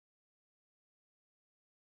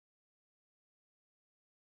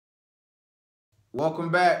Welcome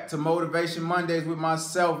back to Motivation Mondays with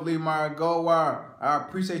myself, Lemar Gowar. I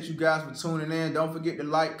appreciate you guys for tuning in. Don't forget to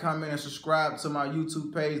like, comment, and subscribe to my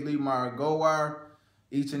YouTube page, Lemar Gowar.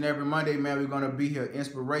 Each and every Monday, man, we're going to be here.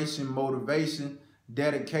 Inspiration, motivation,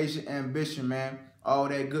 dedication, ambition, man. All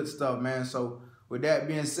that good stuff, man. So with that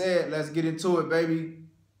being said, let's get into it, baby.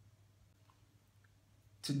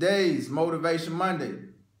 Today's Motivation Monday.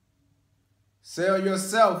 Sell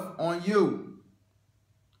yourself on you.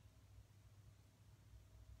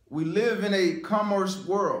 We live in a commerce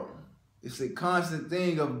world. It's a constant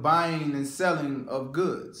thing of buying and selling of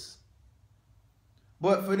goods.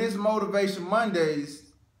 But for this Motivation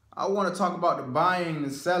Mondays, I want to talk about the buying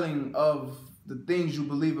and selling of the things you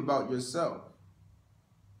believe about yourself.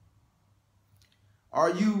 Are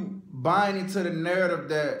you buying into the narrative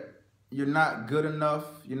that you're not good enough,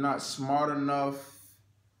 you're not smart enough,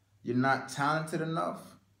 you're not talented enough?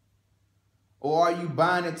 Or are you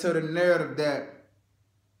buying into the narrative that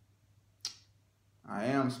I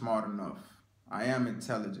am smart enough, I am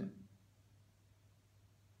intelligent,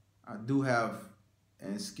 I do have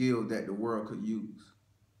a skill that the world could use?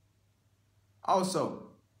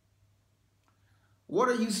 Also, what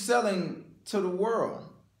are you selling to the world?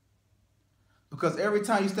 Because every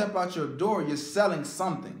time you step out your door, you're selling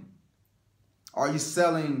something. Are you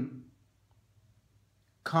selling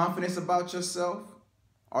confidence about yourself?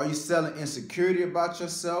 Are you selling insecurity about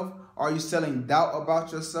yourself? Are you selling doubt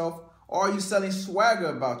about yourself? Or are you selling swagger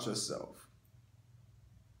about yourself?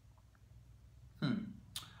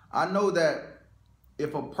 I know that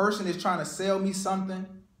if a person is trying to sell me something,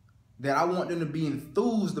 then I want them to be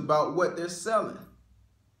enthused about what they're selling.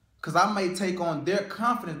 Because I may take on their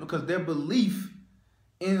confidence because their belief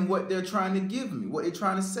in what they're trying to give me, what they're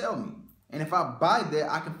trying to sell me. And if I buy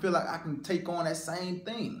that, I can feel like I can take on that same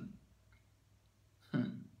thing.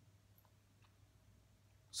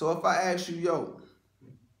 So if I ask you, yo,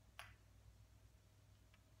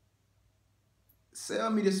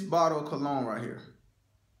 sell me this bottle of cologne right here.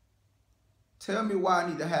 Tell me why I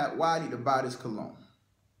need to buy this cologne.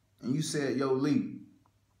 And you said, yo, Lee,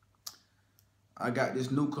 I got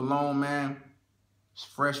this new cologne, man. It's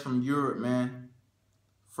fresh from Europe, man.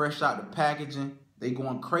 Fresh out the packaging. They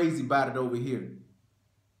going crazy about it over here.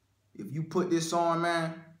 If you put this on,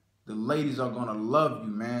 man, the ladies are gonna love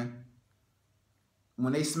you, man.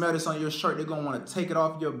 When they smell this on your shirt, they're gonna wanna take it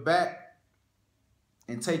off your back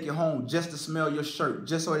and take it home just to smell your shirt,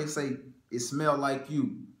 just so they say it smelled like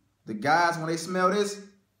you. The guys, when they smell this,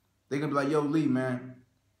 they're gonna be like, yo, Lee, man,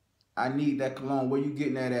 I need that cologne. Where you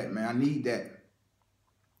getting that at, man? I need that.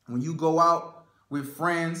 When you go out with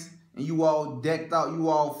friends and you all decked out, you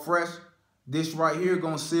all fresh, this right here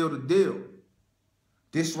gonna seal the deal.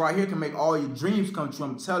 This right here can make all your dreams come true.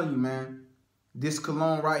 I'm telling you, man. This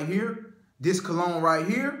cologne right here,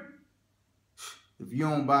 if you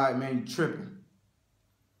don't buy it, man, you tripping.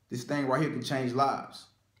 This thing right here can change lives.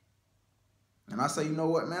 And I say, you know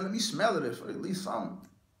what, man, let me smell it for at least something.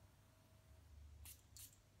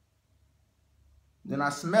 Then I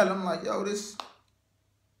smell it, I'm like, yo, this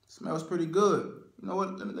smells pretty good. You know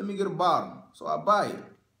what, let me get a bottle. So I buy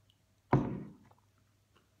it.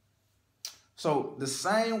 So the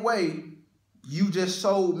same way you just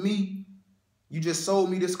sold me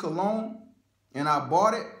this cologne and I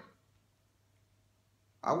bought it,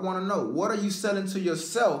 I want to know, what are you selling to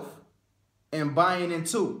yourself and buying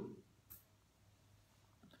into?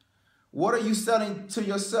 What are you selling to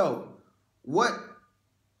yourself? What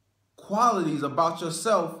qualities about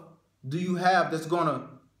yourself do you have that's going to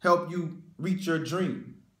help you reach your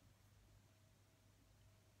dream?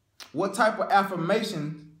 What type of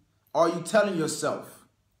affirmations are you telling yourself?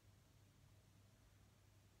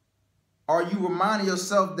 Are you reminding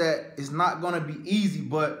yourself that it's not going to be easy,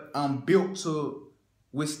 but I'm built to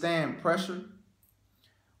withstand pressure?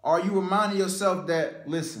 Are you reminding yourself that,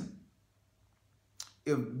 listen,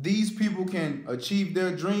 if these people can achieve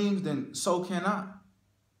their dreams, then so can I?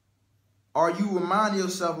 Are you reminding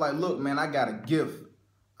yourself like, look, man, I got a gift.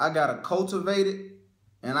 I got to cultivate it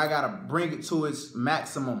and I got to bring it to its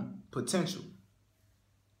maximum potential?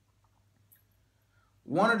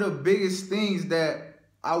 One of the biggest things that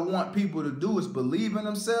I want people to do is believe in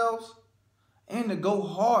themselves and to go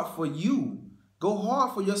hard for you. Go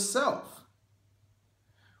hard for yourself.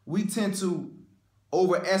 We tend to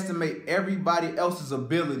overestimate everybody else's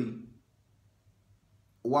ability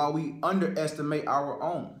while we underestimate our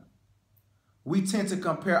own. We tend to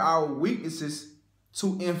compare our weaknesses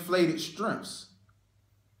to inflated strengths,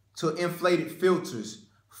 to inflated filters,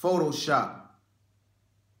 Photoshop,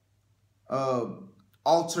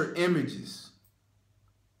 alter images.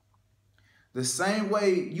 The same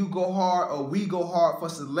way you go hard or we go hard for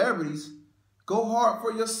celebrities, Go hard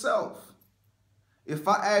for yourself. If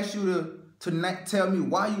I ask you to tell me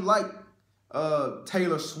why you like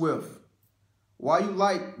Taylor Swift, why you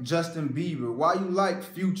like Justin Bieber, why you like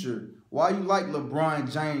Future, why you like LeBron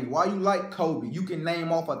James, why you like Kobe, you can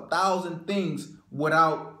name off 1,000 things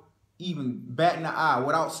without even batting an eye,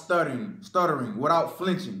 without stuttering, without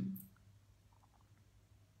flinching.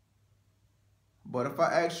 But if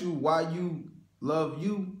I ask you why you love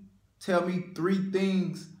you, tell me 3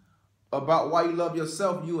 things about why you love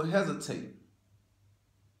yourself, you will hesitate.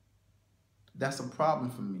 That's a problem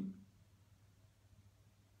for me.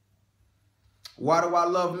 Why do I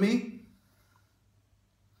love me?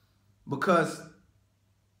 Because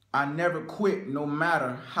I never quit no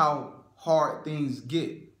matter how hard things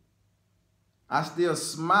get. I still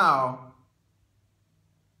smile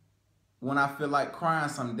when I feel like crying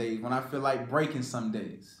some days, when I feel like breaking some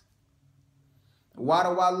days. Why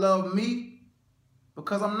do I love me?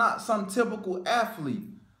 Because I'm not some typical athlete.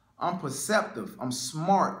 I'm perceptive, I'm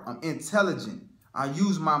smart, I'm intelligent. I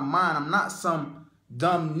use my mind. I'm not some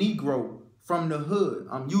dumb Negro from the hood.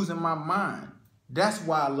 I'm using my mind. That's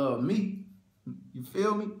why I love me. You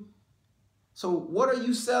feel me? So what are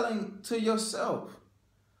you selling to yourself?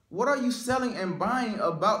 What are you selling and buying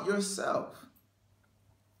about yourself?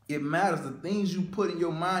 It matters. The things you put in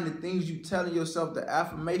your mind, the things you telling yourself, the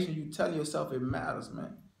affirmation you telling yourself, it matters,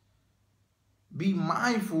 man. Be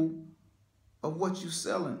mindful of what you're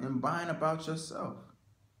selling and buying about yourself.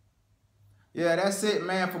 Yeah, that's it,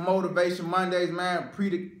 man, for Motivation Mondays, man.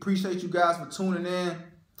 Appreciate you guys for tuning in.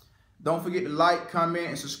 Don't forget to like, comment,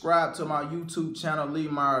 and subscribe to my YouTube channel, Lee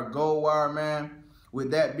Meyer Goldwire, man.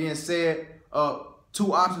 With that being said,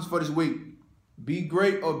 2 options for this week. Be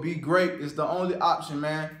great or be great is the only option,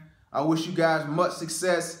 man. I wish you guys much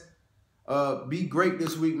success. Be great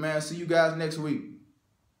this week, man. See you guys next week.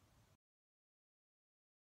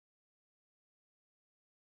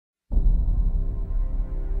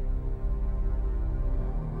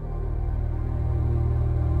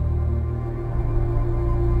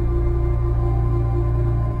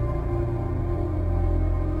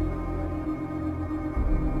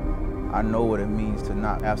 I know what it means to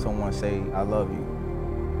not have someone say, I love you.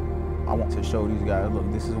 I want to show these guys,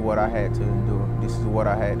 look, this is what I had to endure. This is what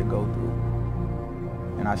I had to go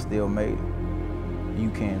through. And I still made it.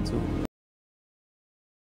 You can too.